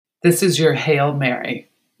This is your Hail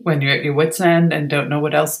Mary. When you're at your wit's end and don't know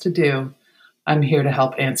what else to do, I'm here to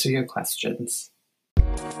help answer your questions.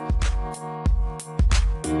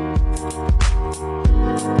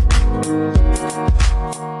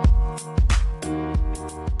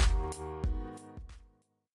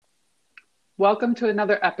 Welcome to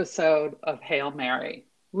another episode of Hail Mary.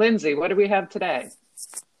 Lindsay, what do we have today?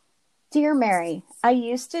 Dear Mary, I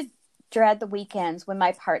used to dread the weekends when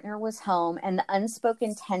my partner was home and the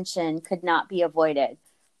unspoken tension could not be avoided.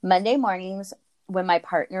 Monday mornings when my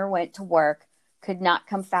partner went to work could not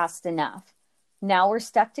come fast enough. Now we're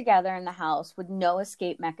stuck together in the house with no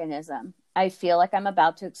escape mechanism. I feel like I'm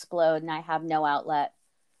about to explode and I have no outlet.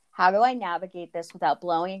 How do I navigate this without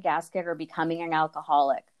blowing a gasket or becoming an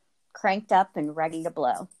alcoholic? Cranked up and ready to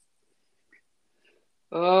blow.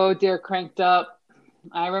 Oh, dear, cranked up.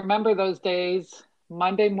 I remember those days.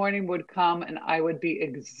 Monday morning would come and I would be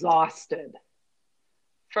exhausted.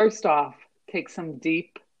 First off, take some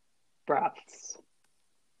deep breaths.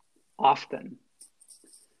 Often.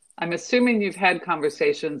 I'm assuming you've had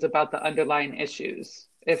conversations about the underlying issues.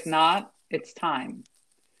 If not, it's time.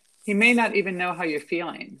 He may not even know how you're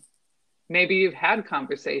feeling. Maybe you've had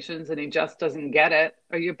conversations and he just doesn't get it,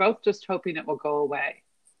 or you're both just hoping it will go away.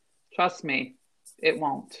 Trust me, it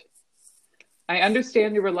won't. I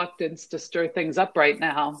understand your reluctance to stir things up right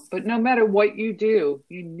now, but no matter what you do,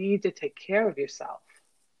 you need to take care of yourself.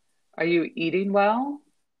 Are you eating well?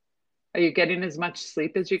 Are you getting as much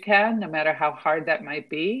sleep as you can, no matter how hard that might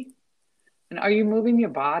be? And are you moving your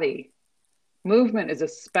body? Movement is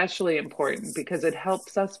especially important because it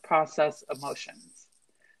helps us process emotions.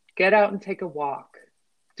 Get out and take a walk.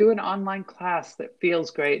 Do an online class that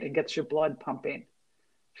feels great and gets your blood pumping.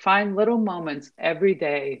 Find little moments every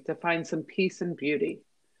day to find some peace and beauty.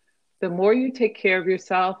 The more you take care of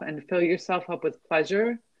yourself and fill yourself up with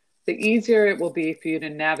pleasure, the easier it will be for you to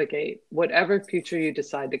navigate whatever future you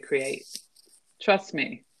decide to create. Trust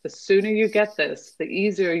me, the sooner you get this, the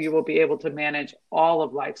easier you will be able to manage all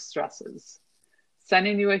of life's stresses.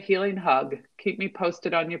 Sending you a healing hug. Keep me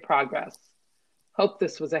posted on your progress. Hope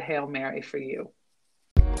this was a Hail Mary for you.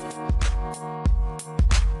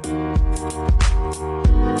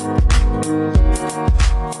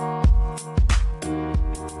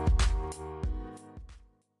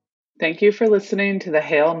 Thank you for listening to the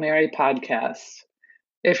Hail Mary podcast.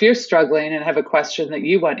 If you're struggling and have a question that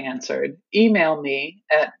you want answered, email me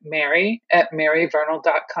at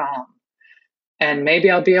mary@maryvernal.com, and maybe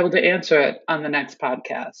I'll be able to answer it on the next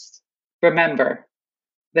podcast. Remember,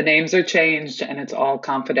 the names are changed and it's all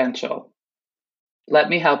confidential. Let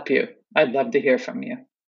me help you. I'd love to hear from you.